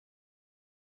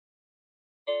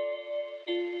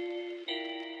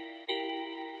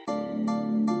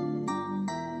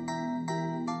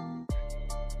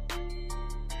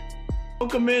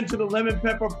Welcome into the Lemon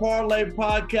Pepper Parlay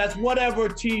Podcast. Whatever,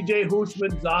 TJ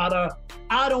Houshmandzadeh.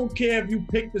 I don't care if you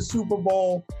picked the Super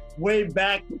Bowl way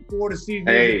back before the season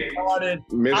started.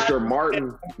 Mr.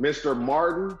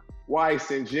 Martin Weiss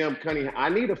and Jim Cunningham. I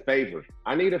need a favor.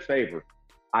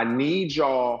 I need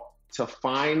y'all to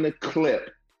find the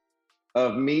clip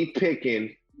of me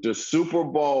picking the Super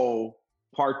Bowl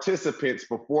participants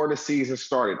before the season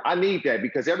started. I need that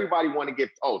because everybody want to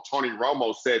get, Tony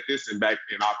Romo said this back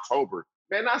in October.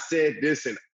 Man, I said this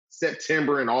in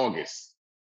September and August.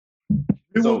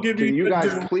 Can you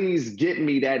guys please get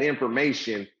me that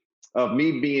information of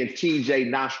me being TJ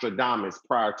Nostradamus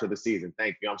prior to the season?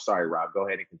 Thank you. I'm sorry, Rob. Go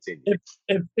ahead and continue.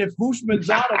 If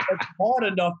Houshmandzadeh was hard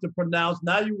enough to pronounce,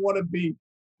 now you want to be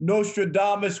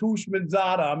Nostradamus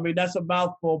Houshmandzadeh. I mean, that's a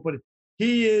mouthful, but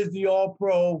he is the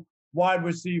all-pro wide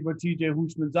receiver, TJ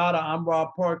Houshmandzadeh. I'm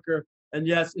Rob Parker, and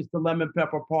yes, it's the Lemon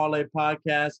Pepper Parlay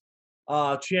Podcast,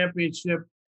 championship,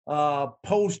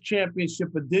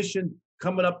 post-championship edition,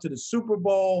 coming up to the Super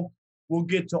Bowl. We'll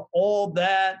get to all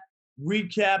that,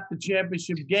 recap the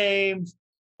championship games,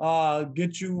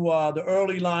 get you the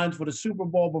early lines for the Super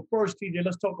Bowl. But first, TJ,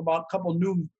 let's talk about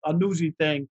a newsy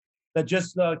thing that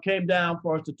just came down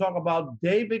for us to talk about.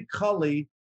 David Culley,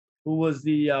 who was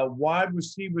the wide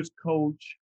receivers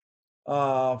coach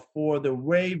for the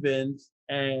Ravens,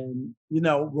 and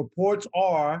reports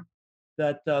are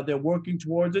that they're working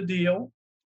towards a deal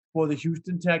for the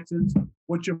Houston Texans.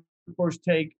 What's your first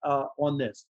take on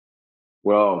this?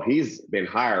 Well, he's been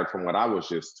hired from what I was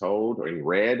just told and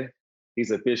read.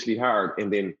 He's officially hired,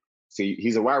 and then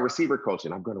he's a wide receiver coach,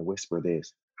 and I'm going to whisper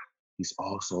this. He's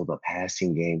also the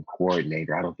passing game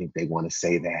coordinator. I don't think they want to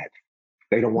say that.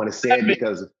 They don't want to say it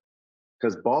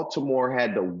because Baltimore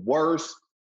had the worst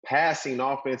passing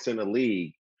offense in the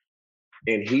league,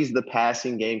 and he's the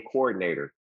passing game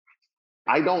coordinator.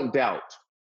 I don't doubt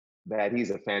that he's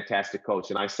a fantastic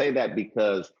coach, and I say that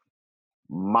because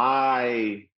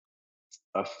my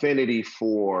affinity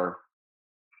for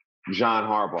John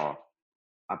Harbaugh.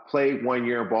 I played 1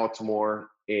 year in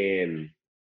Baltimore, and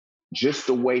just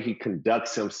the way he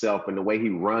conducts himself and the way he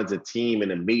runs a team in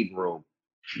a meeting room,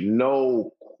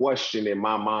 no question in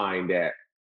my mind that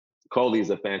Coley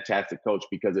is a fantastic coach,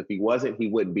 because if he wasn't, he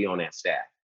wouldn't be on that staff.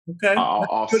 Okay.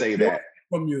 I'll say that.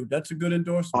 From you. That's a good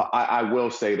endorsement. I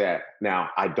will say that.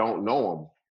 Now, I don't know him,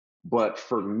 but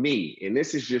for me, and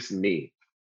this is just me,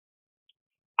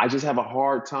 I just have a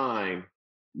hard time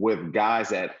with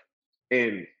guys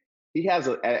and he has,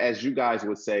 as you guys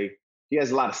would say, he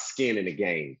has a lot of skin in the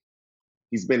game.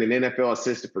 He's been an NFL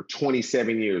assistant for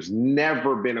 27 years,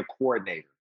 never been a coordinator.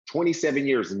 27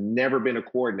 years, never been a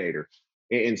coordinator.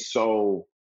 And so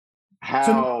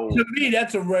to me,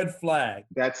 that's a red flag.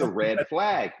 That's a red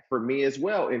flag for me as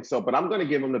well. And so, but I'm going to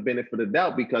give him the benefit of the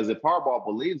doubt, because if Harbaugh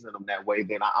believes in him that way,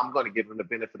 then I'm going to give him the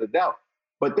benefit of the doubt.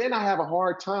 But then I have a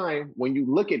hard time when you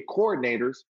look at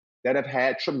coordinators that have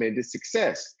had tremendous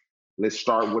success. Let's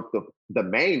start with the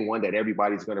main one that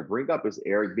everybody's going to bring up is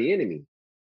Eric Bieniemy.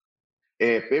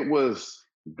 If it was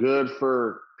good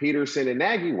for Peterson and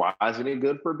Nagy, why isn't it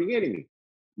good for Bieniemy?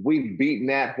 We've beaten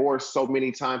that horse so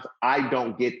many times. I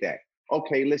don't get that.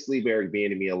 Okay, let's leave Eric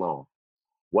Bieniemy alone.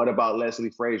 What about Leslie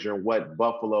Frazier and what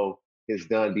Buffalo has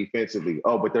done defensively?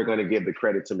 Oh, but they're going to give the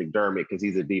credit to McDermott because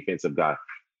he's a defensive guy.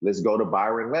 Let's go to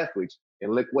Byron Leftwich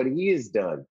and look what he has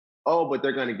done. Oh, but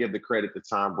they're going to give the credit to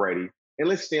Tom Brady. And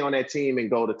let's stay on that team and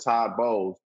go to Todd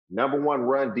Bowles, number one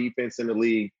run defense in the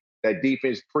league. That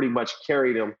defense pretty much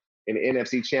carried him in the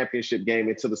NFC Championship game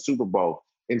into the Super Bowl.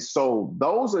 And so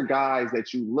those are guys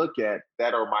that you look at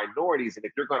that are minorities. And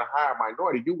if you're going to hire a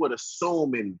minority, you would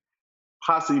assume and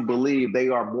possibly believe they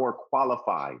are more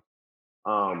qualified.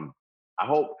 I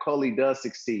hope Culley does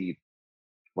succeed.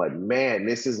 But, man,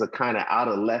 this is a kind of out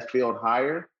of left field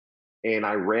hire. And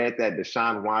I read that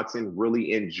Deshaun Watson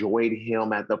really enjoyed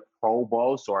him at the Pro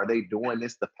Bowl. So are they doing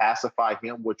this to pacify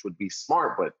him, which would be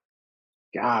smart? But,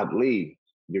 godly,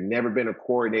 you've never been a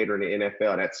coordinator in the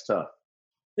NFL. That's tough.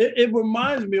 It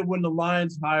reminds me of when the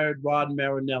Lions hired Rod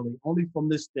Marinelli, only from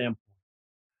this standpoint.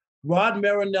 Rod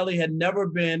Marinelli had never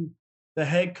been the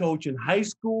head coach in high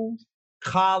school,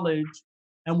 college,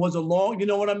 and was you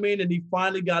know what I mean? And he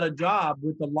finally got a job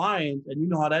with the Lions, and you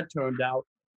know how that turned out.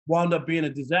 Wound up being a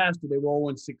disaster. They were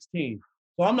 0-16.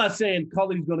 So I'm not saying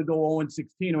Culley's going to go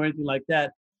 0-16 or anything like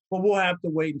that, but we'll have to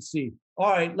wait and see. All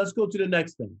right, let's go to the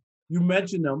next thing. You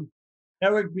mentioned him.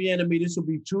 Eric Bieniemy, this will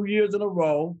be 2 years in a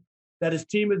row that his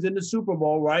team is in the Super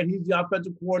Bowl, right? He's the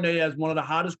offensive coordinator as one of the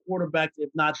hottest quarterbacks,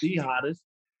 if not the hottest,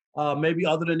 maybe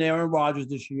other than Aaron Rodgers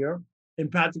this year,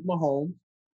 and Patrick Mahomes.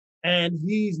 And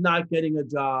he's not getting a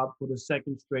job for the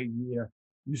second straight year.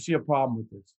 You see a problem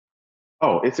with this?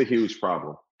 Oh, it's a huge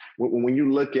problem. When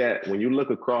you look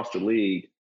across the league,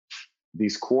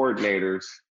 these coordinators,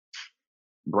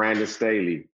 Brandon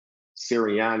Staley,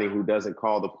 Sirianni, who doesn't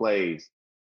call the plays,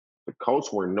 the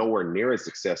Colts were nowhere near as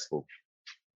successful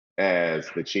as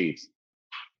the Chiefs.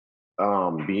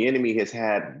 The enemy has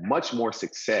had much more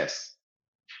success.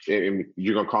 And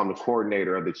you're gonna call him the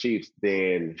coordinator of the Chiefs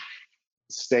than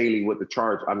Staley with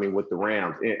with the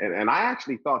Rams. And I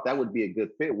actually thought that would be a good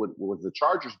fit with the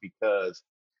Chargers because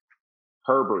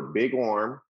Herbert, big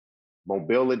arm,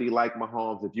 mobility like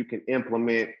Mahomes. If you can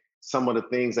implement some of the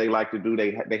things they like to do,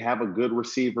 they have a good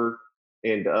receiver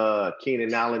and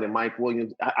Keenan Allen and Mike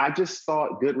Williams. I just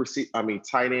thought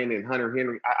tight end and Hunter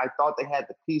Henry. I thought they had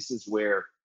the pieces where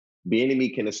the enemy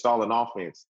can install an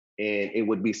offense and it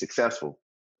would be successful.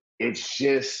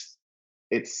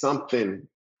 It's something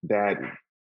that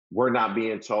we're not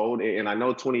being told. And I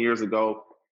know 20 years ago,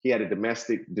 he had a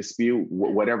domestic dispute,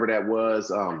 whatever that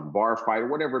was, bar fight or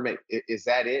whatever. Is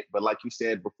that it? But like you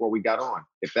said before we got on,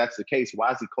 if that's the case,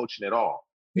 why is he coaching at all?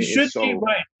 He should be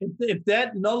right. If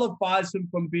that nullifies him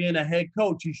from being a head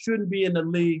coach, he shouldn't be in the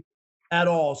league at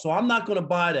all. So I'm not going to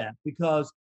buy that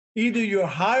because either you're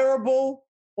hireable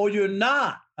or you're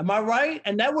not. Am I right?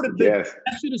 And that would have been,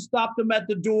 that should have stopped him at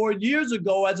the door years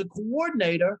ago as a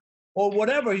coordinator or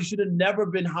whatever. He should have never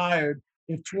been hired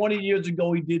if 20 years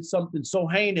ago he did something so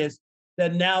heinous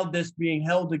that now this being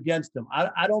held against him.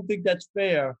 I don't think that's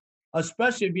fair,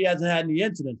 especially if he hasn't had any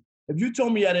incidents. If you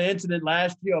told me you had an incident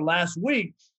last year or last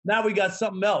week, now we got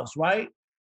something else, right?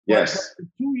 Yes. But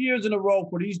 2 years in a row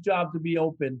for these jobs to be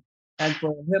open and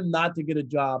for him not to get a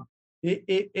job,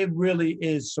 it really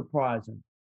is surprising.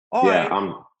 All right.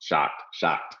 I'm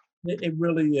shocked. It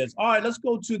really is. All right, let's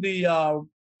go to the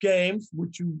games,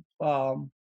 which you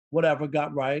whatever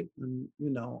got right. And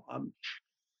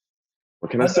what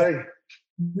can I say?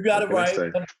 You got it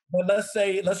right. But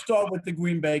let's start with the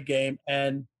Green Bay game.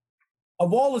 And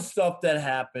of all the stuff that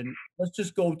happened, let's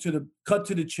just cut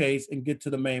to the chase and get to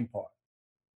the main part.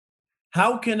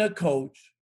 How can a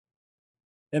coach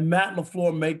and Matt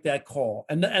LaFleur make that call?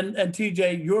 And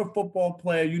TJ, you're a football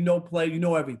player, you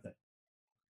know everything.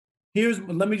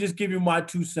 Let me just give you my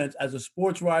 2 cents as a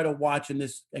sports writer watching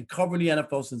this and covering the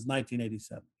NFL since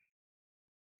 1987.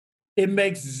 It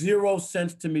makes zero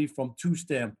sense to me from 2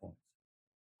 standpoints.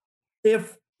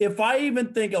 If I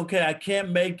even think, okay, I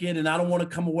can't make it and I don't want to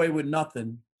come away with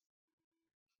nothing,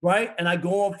 right? And I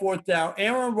go on 4th down.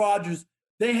 Aaron Rodgers,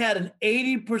 they had an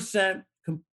 80%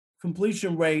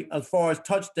 completion rate as far as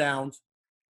touchdowns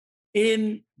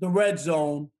in the red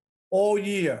zone all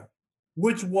year,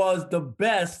 which was the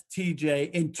best,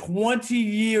 TJ, in 20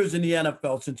 years in the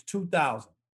NFL since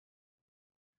 2000.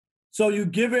 So you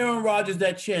give Aaron Rodgers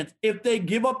that chance. If they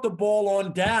give up the ball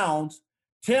on downs,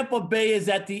 Tampa Bay is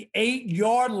at the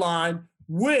 8-yard line,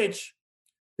 which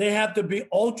they have to be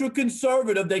ultra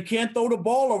conservative. They can't throw the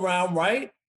ball around,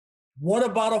 right? What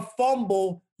about a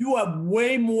fumble? You have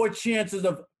way more chances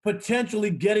of potentially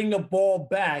getting the ball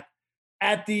back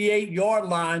at the 8-yard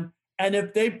line. And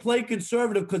if they play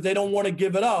conservative because they don't want to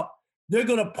give it up, they're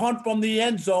going to punt from the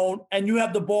end zone, and you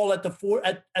have the ball at the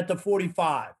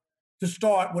 45 to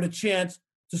start with a chance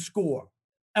to score.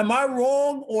 Am I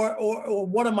wrong, or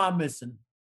what am I missing?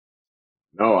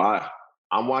 No,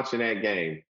 I'm watching that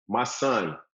game. My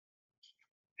son,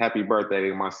 happy birthday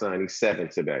to my son. He's 7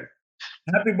 today.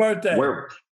 Happy birthday.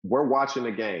 We're watching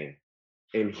the game,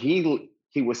 and he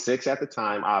was 6 at the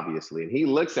time, obviously, and he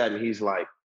looks at me. He's like,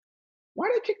 "Why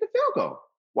they kick the field goal?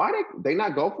 Why they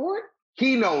not go for it?"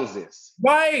 He knows this,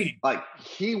 right? Like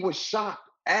he was shocked,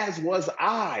 as was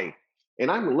I. And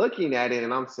I'm looking at it,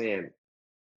 and I'm saying,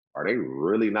 "Are they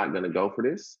really not going to go for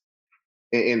this?"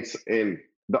 And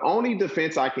the only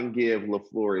defense I can give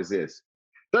LaFleur is this: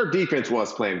 their defense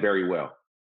was playing very well.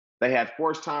 They had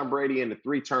forced Tom Brady into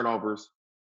 3 turnovers.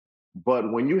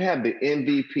 But when you have the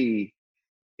MVP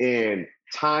and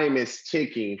time is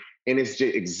ticking, and it's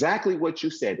just exactly what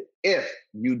you said, if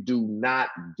you do not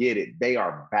get it, they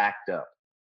are backed up.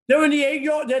 They're in the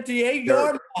 8-yard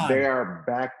line. They are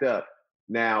backed up.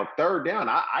 Now, 3rd down,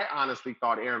 I honestly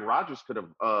thought Aaron Rodgers could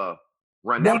have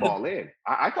run that ball in.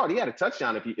 I thought he had a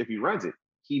touchdown if he runs it.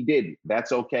 He didn't.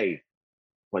 That's okay.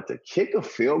 But to kick a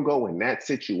field goal in that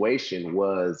situation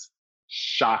was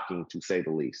shocking, to say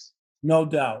the least. No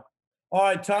doubt. All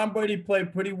right, Tom Brady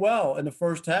played pretty well in the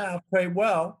first half, played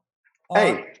well.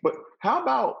 Hey, but how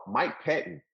about Mike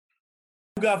Pettin?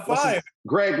 Who got fired?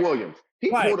 Greg Williams. He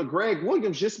pulled a Greg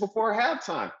Williams just before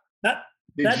halftime.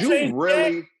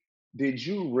 Did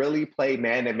you really play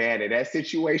man-to-man in that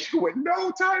situation with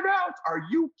no timeouts? Are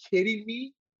you kidding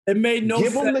me? It made no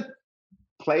sense.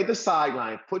 play the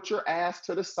sideline, put your ass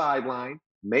to the sideline,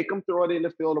 make them throw it in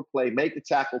the field of play, make the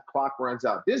tackle, clock runs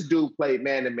out. This dude played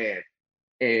man to man.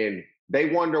 And they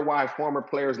wonder why former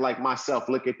players like myself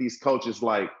look at these coaches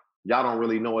like, y'all don't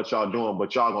really know what y'all doing,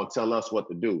 but y'all gonna tell us what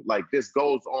to do. Like this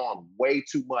goes on way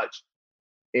too much.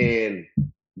 And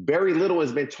very little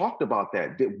has been talked about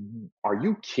that. Are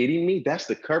you kidding me? That's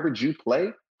the coverage you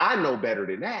play? I know better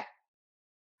than that.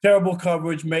 Terrible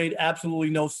coverage, made absolutely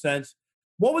no sense.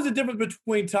 What was the difference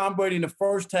between Tom Brady in the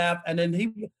first half and then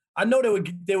he? I know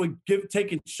they were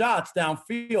taking shots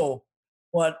downfield,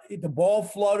 but the ball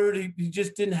fluttered. He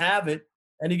just didn't have it,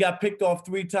 and he got picked off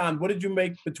 3 times. What did you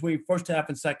make between first half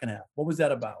and second half? What was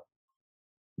that about?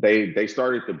 They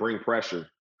started to bring pressure.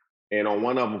 And on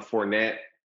one of them, Fournette,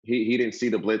 he didn't see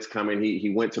the blitz coming. He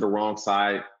went to the wrong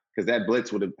side because that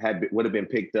blitz would have been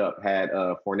picked up had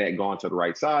Fournette gone to the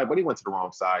right side, but he went to the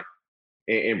wrong side.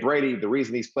 And Brady, the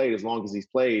reason he's played as long as he's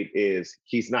played is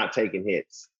he's not taking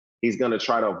hits. He's going to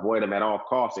try to avoid them at all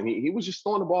costs. And he was just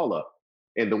throwing the ball up.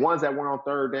 And the ones that were on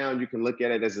third down, you can look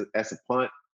at it as a punt,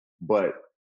 but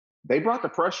they brought the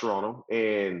pressure on him.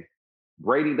 And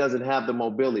Brady doesn't have the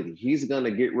mobility. He's going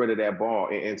to get rid of that ball.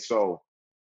 And so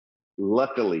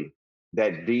luckily,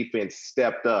 that defense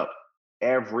stepped up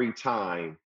every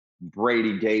time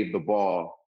Brady gave the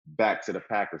ball back to the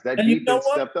Packers. That And you know defense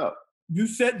what? stepped up. You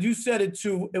said it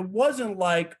too. It wasn't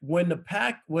like when the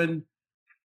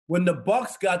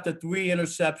Bucks got the 3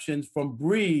 interceptions from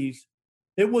Breeze,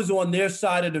 it was on their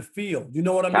side of the field. You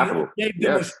know what I mean? Capital. They gave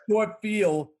them a Yes. short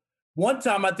field. One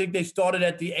time I think they started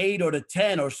at the 8 or the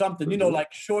 10 or something,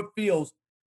 like short fields.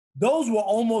 Those were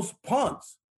almost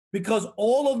punts because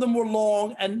all of them were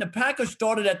long, and the Packers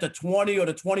started at the 20 or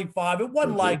the 25. It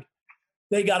wasn't like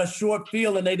they got a short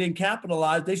field and they didn't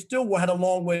capitalize. They still had a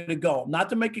long way to go. Not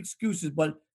to make excuses,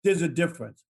 but there's a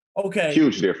difference. Okay,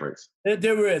 Huge difference.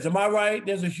 there is. Am I right?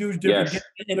 There's a huge difference. Yes.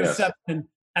 Getting an Yes. interception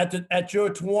at your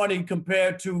 20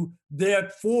 compared to their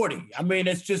 40. I mean,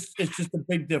 it's just a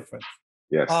big difference.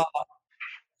 Yes. Uh,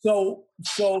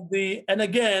 and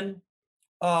again,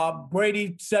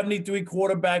 Brady 73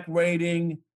 quarterback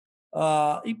rating.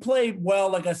 He played well,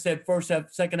 like I said. First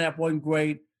half, second half wasn't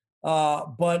great,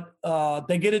 but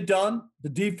they get it done. The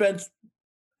defense.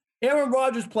 Aaron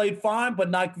Rodgers played fine, but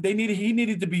not. He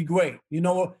needed to be great.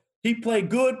 He played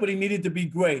good, but he needed to be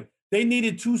great. They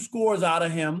needed 2 scores out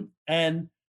of him, and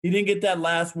he didn't get that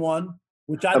last one,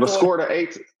 which I Out of a thought. score to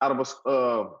 8, out of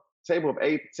a table of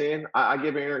 8, 10, I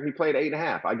give Aaron. He played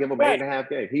 8.5. I give him Right. 8.5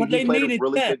 game. But He they played a needed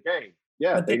really 10. good game.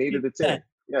 Yeah, But they needed a 10.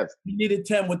 Yes. He needed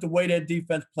 10 with the way their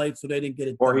defense played, so they didn't get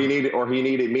it Or done. he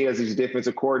needed me as his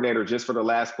defensive coordinator just for the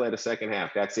last play of the second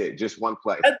half. That's it. Just one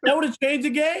play. That would have changed the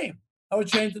game. That would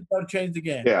change the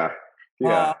game. Yeah.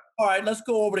 Yeah. All right, let's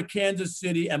go over to Kansas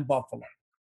City and Buffalo.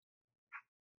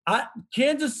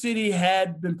 Kansas City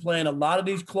had been playing a lot of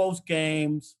these close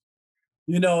games.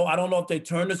 I don't know if they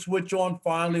turned the switch on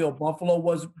finally or Buffalo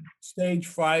was stage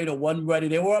fright or wasn't ready.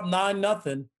 They were up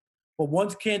 9-0, but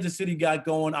once Kansas City got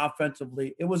going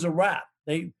offensively, it was a wrap.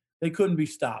 They couldn't be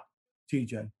stopped,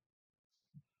 TJ.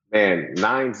 Man,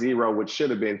 9-0, which should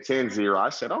have been 10-0. I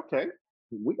said, okay,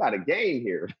 we got a game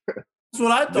here. That's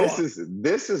what I thought.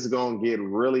 This is going to get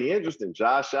really interesting.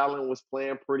 Josh Allen was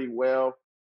playing pretty well,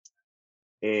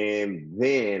 and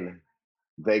then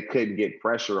they couldn't get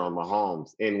pressure on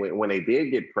Mahomes. And when they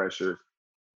did get pressure,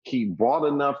 he bought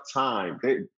enough time.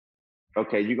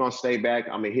 Okay, you're going to stay back.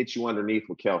 I'm going to hit you underneath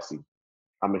with Kelsey.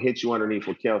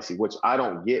 Which I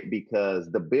don't get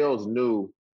because the Bills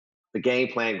knew the game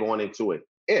plan going into it.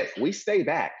 If we stay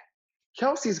back,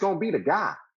 Kelsey's going to be the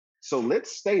guy. So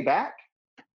let's stay back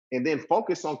and then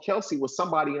focus on Kelsey with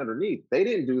somebody underneath. They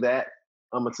didn't do that.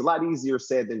 It's a lot easier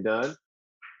said than done.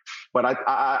 But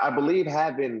I believe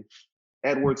having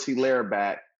Edwards-Helaire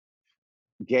back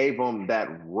gave them that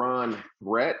run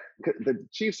threat. The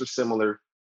Chiefs are similar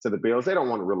to the Bills. They don't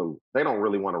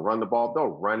really want to run the ball. They'll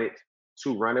run it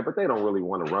to run it, but they don't really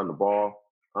want to run the ball.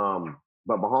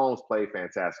 But Mahomes played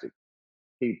fantastic.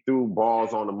 He threw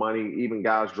balls on the money. Even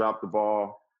guys dropped the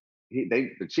ball.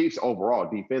 The Chiefs overall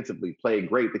defensively played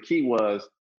great. The key was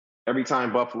every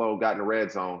time Buffalo got in the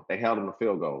red zone, they held them to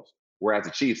field goals. Whereas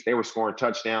the Chiefs, they were scoring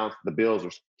touchdowns. The Bills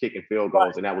were kicking field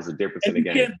goals, and that was the difference in the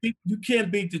game. You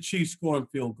can't beat the Chiefs scoring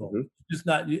field goals.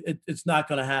 Mm-hmm. It's not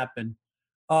going to happen.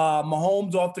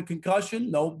 Mahomes off the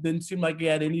concussion. No, didn't seem like he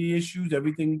had any issues.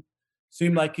 Everything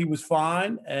seemed like he was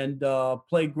fine and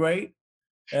played great.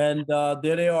 And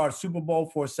there they are, Super Bowl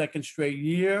for a second straight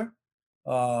year.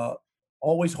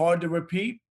 Always hard to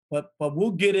repeat, but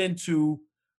we'll get into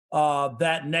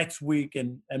that next week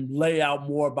and lay out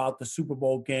more about the Super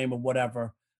Bowl game or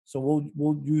whatever. So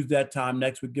we'll use that time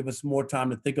next week. Give us more time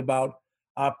to think about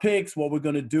our picks, what we're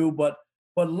going to do. But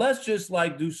let's just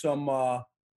like do some.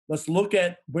 Let's look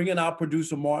at bringing our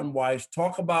producer Martin Weiss.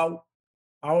 Talk about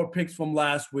our picks from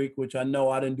last week, which I know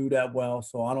I didn't do that well.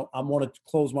 So I want to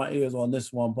close my ears on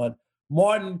this one. But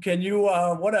Martin, can you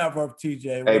whatever, TJ?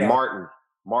 Hey, Whatever.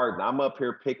 Martin, I'm up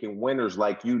here picking winners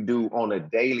like you do on a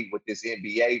daily with this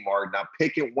NBA, Martin. I'm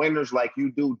picking winners like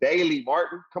you do daily,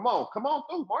 Martin. Come on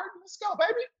through, Martin. Let's go,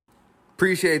 baby.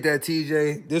 Appreciate that,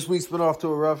 TJ. This week's been off to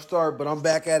a rough start, but I'm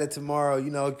back at it tomorrow.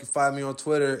 You know, you can find me on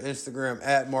Twitter, Instagram,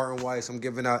 at Martin Weiss. I'm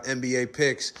giving out NBA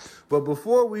picks. But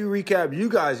before we recap you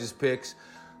guys' picks,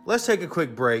 let's take a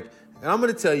quick break. And I'm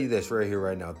going to tell you this right here,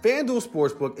 right now. FanDuel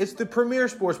Sportsbook, it's the premier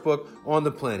sportsbook on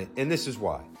the planet. And this is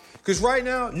why. Because right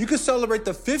now, you can celebrate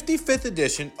the 55th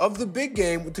edition of the big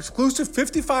game with exclusive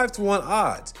 55-1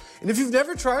 odds. And if you've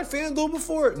never tried FanDuel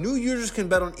before, new users can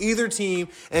bet on either team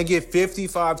and get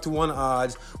 55-1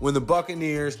 odds when the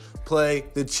Buccaneers play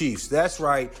the Chiefs. That's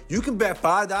right. You can bet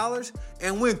 $5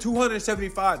 and win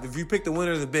 $275 if you pick the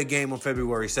winner of the big game on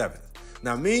February 7th.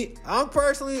 Now me, I'm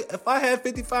personally, if I had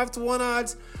 55-1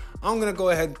 odds, I'm going to go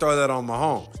ahead and throw that on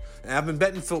Mahomes. And I've been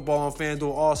betting football on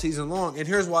FanDuel all season long, and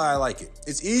here's why I like it.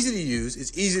 It's easy to use,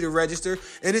 it's easy to register,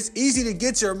 and it's easy to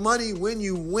get your money when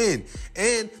you win.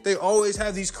 And they always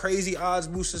have these crazy odds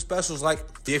boosted specials like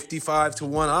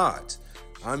 55-1 odds.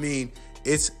 I mean,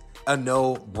 it's a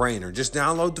no-brainer. Just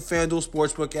download the FanDuel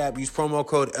Sportsbook app, use promo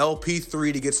code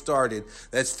LP3 to get started.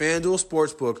 That's FanDuel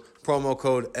Sportsbook, promo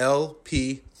code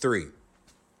LP3.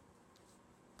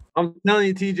 I'm telling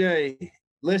you, TJ,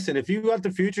 listen, if you got the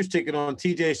futures ticket on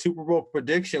TJ's Super Bowl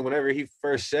prediction whenever he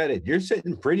first said it, you're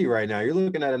sitting pretty right now. You're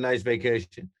looking at a nice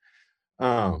vacation.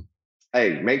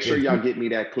 Hey, make sure y'all get me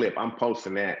that clip. I'm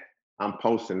posting that.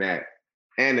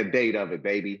 And the date of it,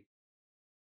 baby.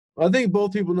 I think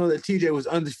both people know that TJ was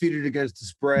undefeated against the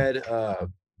spread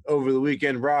over the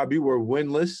weekend. Rob, you were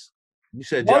winless. You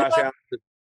said Josh Allen.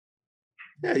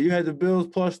 Yeah, you had the Bills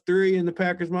 +3 and the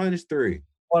Packers -3.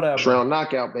 Whatever. Trail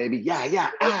knockout, baby. Yeah.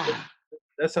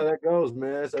 That's how that goes,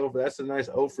 man. That's a nice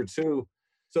 0 for 2.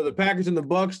 So the Packers and the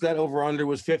Bucks, that over-under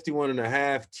was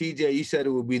 51.5. TJ, you said it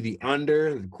would be the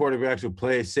under. The quarterbacks would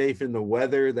play it safe in the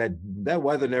weather. That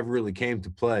weather never really came to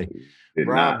play.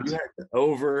 Rob, you had the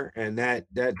over, and that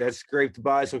scraped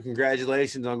by. So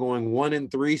congratulations on going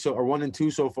 1-3, or 1-2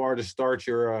 so far to start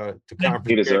your to conference.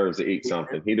 He deserves to eat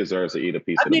something. He deserves to eat a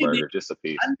piece of the burger, just a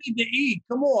piece. I need to eat.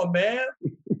 Come on, man.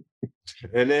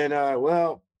 And then,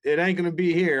 it ain't going to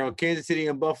be here. On Kansas City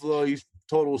and Buffalo, you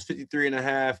total was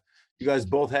 53.5. You guys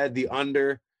both had the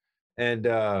under, and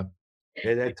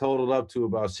that totaled up to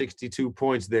about 62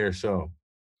 points there. So,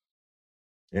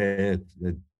 bad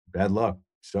luck.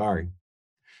 Sorry.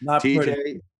 Not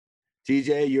pretty.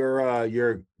 TJ,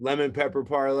 your lemon pepper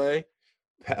parlay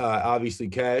obviously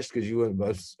cashed because you went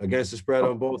against the spread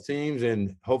on both teams,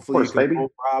 and hopefully you can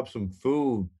Rob some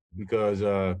food because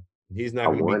he's not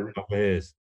going to be off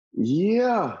his.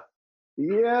 Yeah.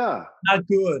 Not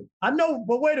good. I know,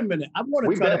 but wait a minute. I want to.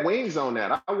 We bet wings on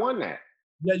that. I won that.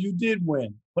 Yeah, you did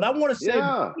win. But I want to say,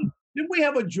 didn't we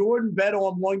have a Jordan bet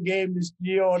on one game this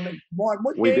year?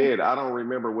 We did. I don't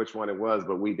remember which one it was,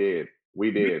 but we did.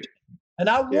 And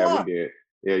I won. Yeah, we did.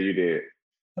 Yeah, you did.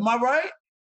 Am I right?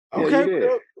 Okay.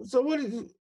 Yeah, so what are you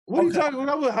talking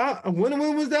about?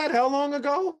 When was that? How long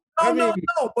ago? No.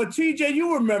 But TJ,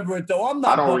 you remember it though.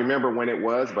 I don't remember when it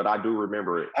was, but I do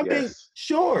remember it. I mean,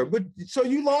 sure. But so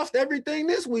you lost everything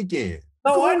this weekend.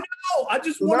 No, cool. I know. I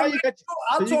just want to. You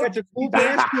got your cool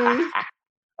dance shoes.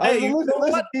 Hey, you know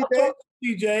what?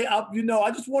 TJ,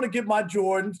 I just want to get my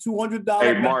Jordans, $200.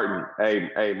 Hey, Martin.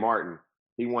 Hey, Martin.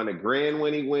 He want to grin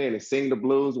when he win and sing the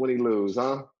blues when he lose,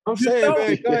 huh? I'm saying,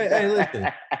 man, go ahead. Hey, listen.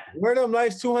 Wear them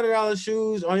nice $200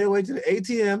 shoes on your way to the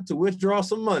ATM to withdraw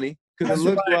some money because it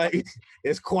looks like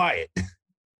it's quiet.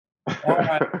 All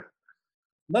right.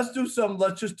 Let's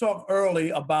just talk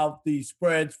early about the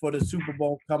spreads for the Super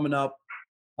Bowl coming up,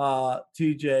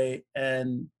 TJ.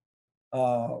 And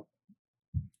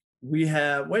we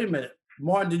have, wait a minute.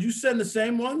 Martin, did you send the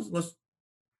same ones?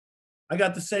 I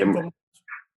got the same from.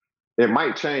 It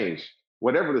might change.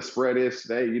 Whatever the spread is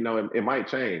today, it might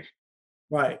change.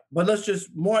 Right. But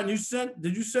Martin,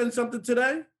 did you send something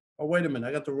today? Oh, wait a minute.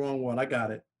 I got the wrong one. I got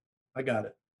it.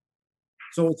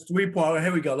 So it's 3-part.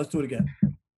 Here we go. Let's do it again.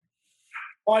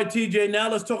 All right, TJ, now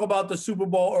let's talk about the Super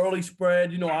Bowl early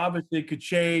spread. Obviously it could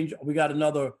change. We got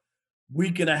another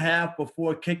week and a half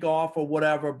before kickoff or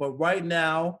whatever. But right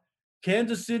now,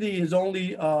 Kansas City is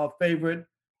only favorite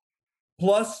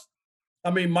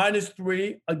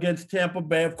 -3 against Tampa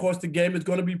Bay. Of course, the game is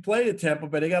going to be played at Tampa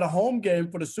Bay. They got a home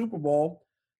game for the Super Bowl.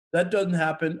 That doesn't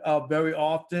happen very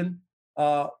often.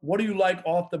 What do you like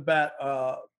off the bat?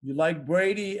 You like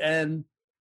Brady and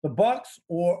the Bucks,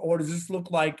 or does this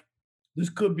look like this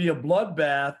could be a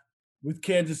bloodbath with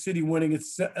Kansas City winning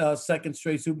its second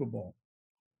straight Super Bowl?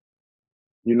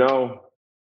 You know,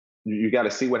 you got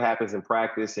to see what happens in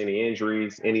practice, any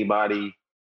injuries, anybody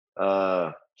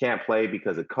can't play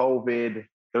because of COVID.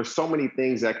 There's so many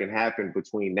things that can happen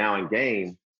between now and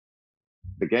game.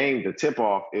 The tip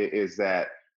off is that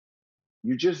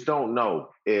you just don't know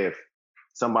if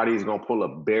somebody's going to pull a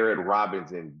Barrett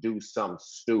Robbins and do something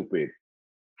stupid,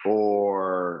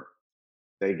 or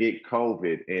they get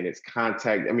COVID and it's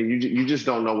contact. I mean, you just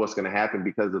don't know what's going to happen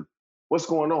because of what's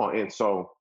going on. And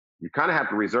so you kind of have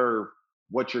to reserve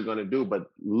what you're going to do. But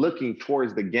looking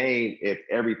towards the game, if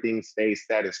everything stays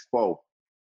status quo,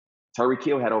 Tyreek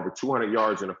Hill had over 200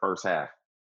 yards in the first half.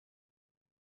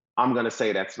 I'm going to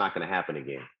say that's not going to happen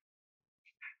again.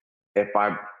 If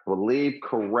I believe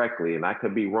correctly, and I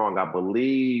could be wrong, I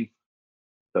believe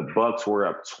the Bucks were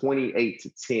up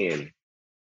 28-10.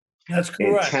 That's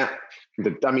correct.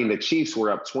 The Chiefs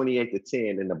were up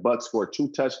 28-10, and the Bucks scored 2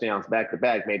 touchdowns back to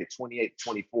back, made it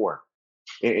 28-24.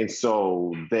 And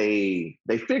so they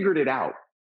figured it out.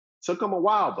 Took them a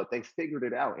while, but they figured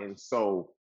it out. And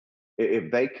so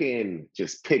if they can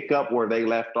just pick up where they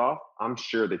left off, I'm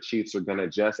sure the Chiefs are going to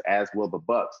adjust, as will the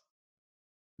Bucks.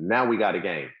 Now we got a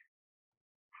game.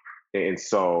 And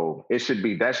so that should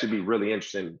be really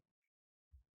interesting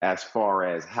as far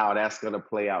as how that's going to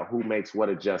play out, who makes what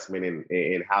adjustment,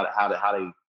 and how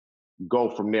they go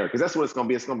from there. Because that's what it's going to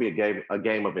be. It's going to be a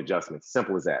game of adjustments.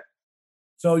 Simple as that.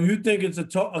 So you think it's a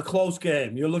close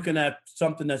game? You're looking at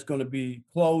something that's going to be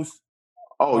close.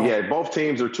 Oh yeah, both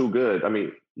teams are too good. I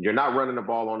mean, you're not running the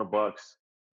ball on the Bucks.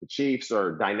 The Chiefs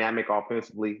are dynamic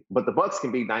offensively, but the Bucks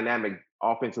can be dynamic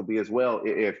offensively as well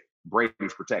if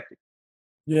Brady's protected.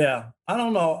 Yeah, I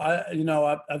don't know.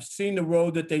 I've seen the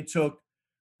road that they took.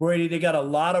 Brady, they got a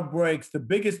lot of breaks. The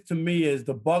biggest to me is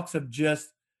the Bucks have just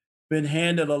been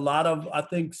handed a lot of, I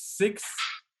think, six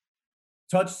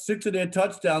of their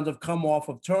touchdowns have come off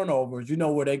of turnovers,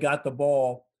 where they got the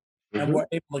ball and were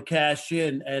able to cash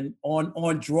in. And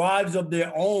on drives of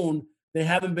their own, they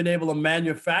haven't been able to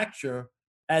manufacture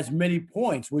as many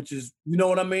points, which is, you know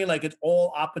what I mean? Like, it's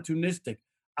all opportunistic.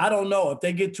 I don't know. If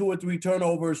they get 2 or 3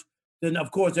 turnovers, then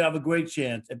of course they have a great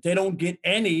chance. If they don't get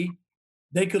any,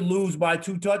 they could lose by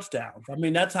 2 touchdowns. I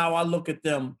mean, that's how I look at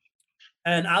them.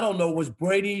 And I don't know, was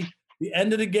Brady the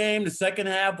end of the game, the second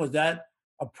half, was that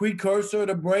a precursor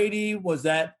to Brady?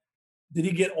 Did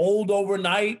he get old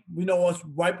overnight? Us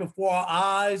right before our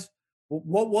eyes.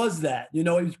 What was that? He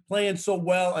was playing so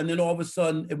well, and then all of a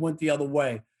sudden it went the other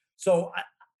way. So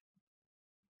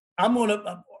I'm going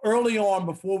to, early on,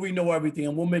 before we know everything,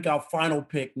 and we'll make our final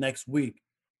pick next week,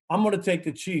 I'm going to take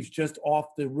the Chiefs just off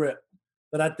the rip.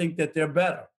 But I think that they're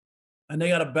better, and they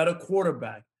got a better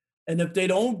quarterback. And if they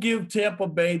don't give Tampa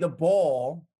Bay the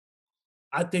ball,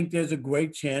 I think there's a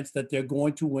great chance that they're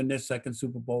going to win their second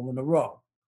Super Bowl in a row.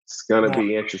 It's going to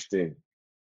be interesting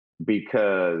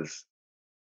because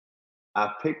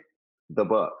I picked the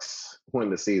Bucks when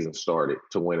the season started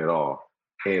to win it all.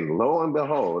 And lo and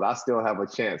behold, I still have a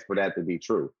chance for that to be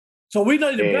true. So we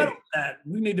need to bet on that.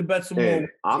 We need to bet some more.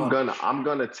 I'm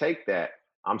gonna take that.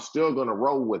 I'm still gonna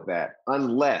roll with that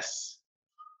unless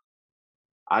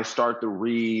I start to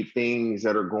read things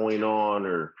that are going on,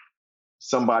 or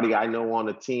somebody I know on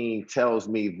the team tells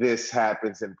me this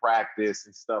happens in practice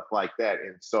and stuff like that.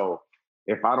 And so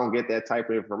if I don't get that type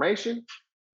of information,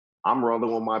 I'm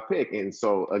rolling on my pick. And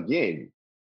so again,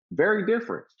 very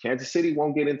different. Kansas City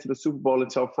won't get into the Super Bowl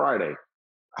until Friday.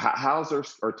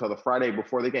 Or till the Friday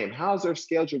before the game. How's their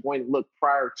schedule going to look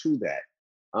prior to that?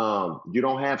 You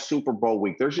don't have Super Bowl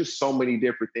week. There's just so many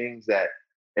different things that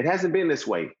it hasn't been this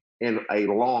way in a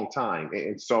long time.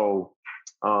 And so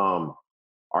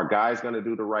our guy's going to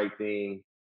do the right thing.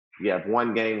 You have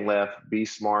 1 game left. Be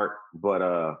smart.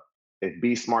 But if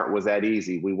Be Smart was that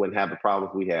easy, we wouldn't have the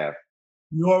problems we have.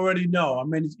 You already know. I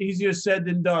mean, it's easier said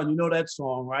than done. You know that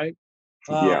song, right?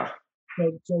 Yeah.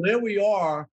 So there we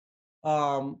are.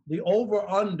 The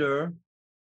over-under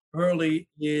early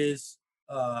is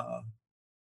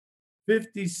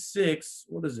 56.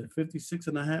 What is it? 56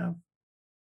 and a half?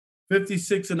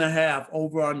 56 and a half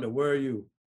over-under. Where are you?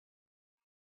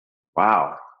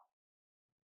 Wow.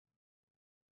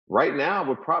 Right now,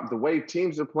 with the way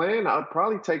teams are playing, I'd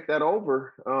probably take that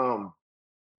over.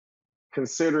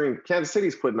 Considering Kansas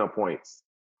City's putting up points,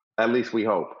 at least we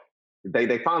hope.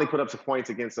 They finally put up some points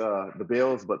against the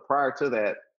Bills, but prior to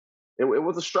that, it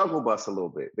was a struggle bus a little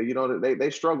bit. They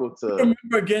struggled to. I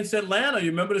remember against Atlanta.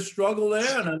 You remember the struggle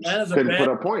there, and Atlanta's couldn't put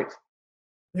up points.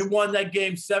 They won that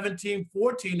game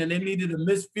 17-14, and they needed a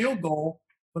missed field goal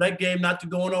for that game not to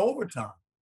go into overtime.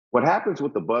 What happens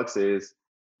with the Bucs is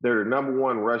they're the number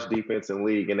one rush defense in the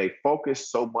league, and they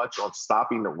focus so much on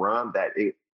stopping the run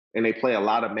and they play a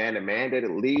lot of man-to-man that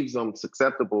it leaves them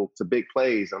susceptible to big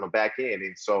plays on the back end.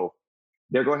 And so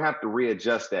they're going to have to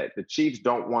readjust that. The Chiefs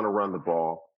don't want to run the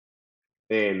ball,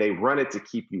 and they run it to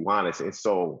keep you honest. And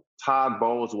so Todd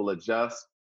Bowles will adjust,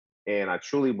 and I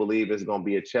truly believe it's going to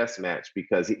be a chess match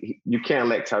because you can't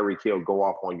let Tyreek Hill go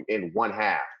off on you in one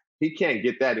half. He can't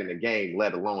get that in the game,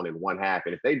 let alone in one half.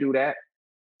 And if they do that,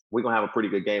 we're going to have a pretty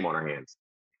good game on our hands.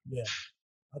 Yeah,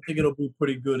 I think it'll be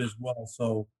pretty good as well.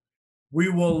 So we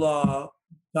will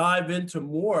dive into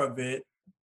more of it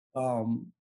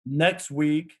next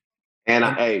week. And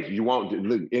hey, you won't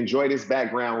enjoy this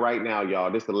background right now,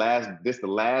 y'all. This the last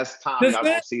time y'all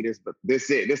gonna see this, but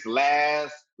this it. This the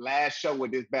last show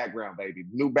with this background, baby.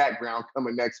 New background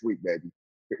coming next week, baby.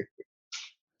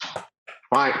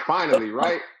 Finally,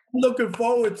 right? I'm looking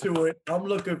forward to it. I'm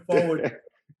looking forward.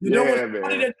 You know what's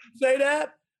funny that you say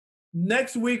that?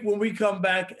 Next week when we come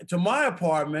back to my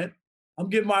apartment, I'm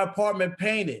getting my apartment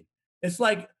painted. It's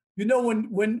like, you know,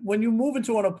 when you move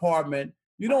into an apartment,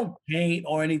 you don't paint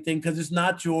or anything because it's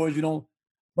not yours. You don't.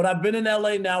 But I've been in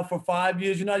LA now for 5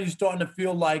 years. You know, you're starting to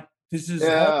feel like this is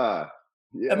home.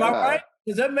 Am I right?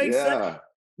 Does that make sense?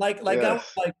 Like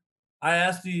yes. I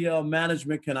asked the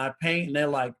management, can I paint? And they're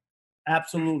like,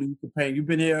 absolutely, you can paint. You've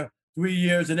been here 3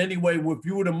 years, and anyway, if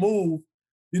you were to move,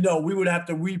 you know, we would have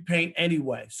to repaint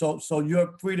anyway. So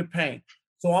you're free to paint.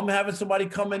 So I'm having somebody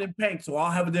come in and paint. So I'll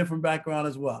have a different background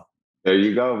as well. There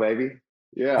you go, baby.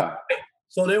 Yeah.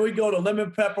 So there we go, the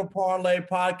Lemon Pepper Parlay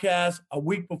podcast, a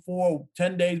week before,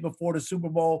 10 days before the Super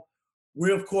Bowl.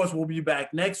 We, of course, will be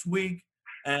back next week,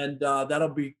 and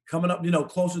that'll be coming up, you know,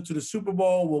 closer to the Super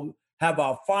Bowl. We'll have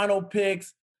our final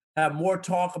picks, have more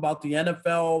talk about the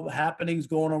NFL happenings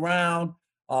going around,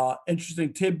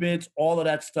 interesting tidbits, all of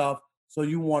that stuff. So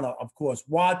you want to, of course,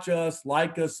 watch us,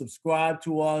 like us, subscribe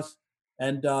to us,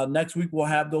 and next week we'll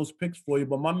have those picks for you.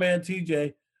 But my man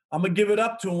TJ, I'm going to give it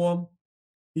up to him.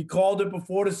 He called it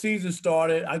before the season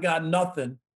started. I got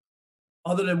nothing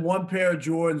other than one pair of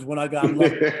Jordans when I got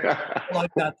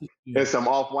lucky. There's some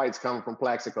off-whites coming from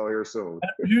Plaxico here soon.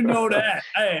 You know that.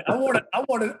 Hey, I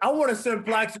want to send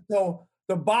Plaxico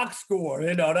the box score.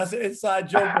 You know, that's an inside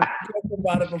joke. We talked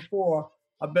about it before.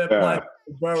 I bet Plaxico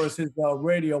Burris, his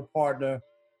radio partner,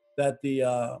 that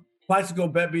the Plaxico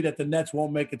bet me that the Nets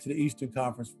won't make it to the Eastern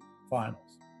Conference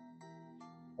Finals.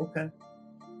 Okay.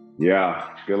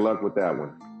 Yeah, good luck with that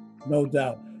one. No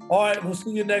doubt. All right, we'll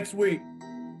see you next week.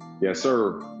 Yes,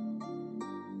 sir.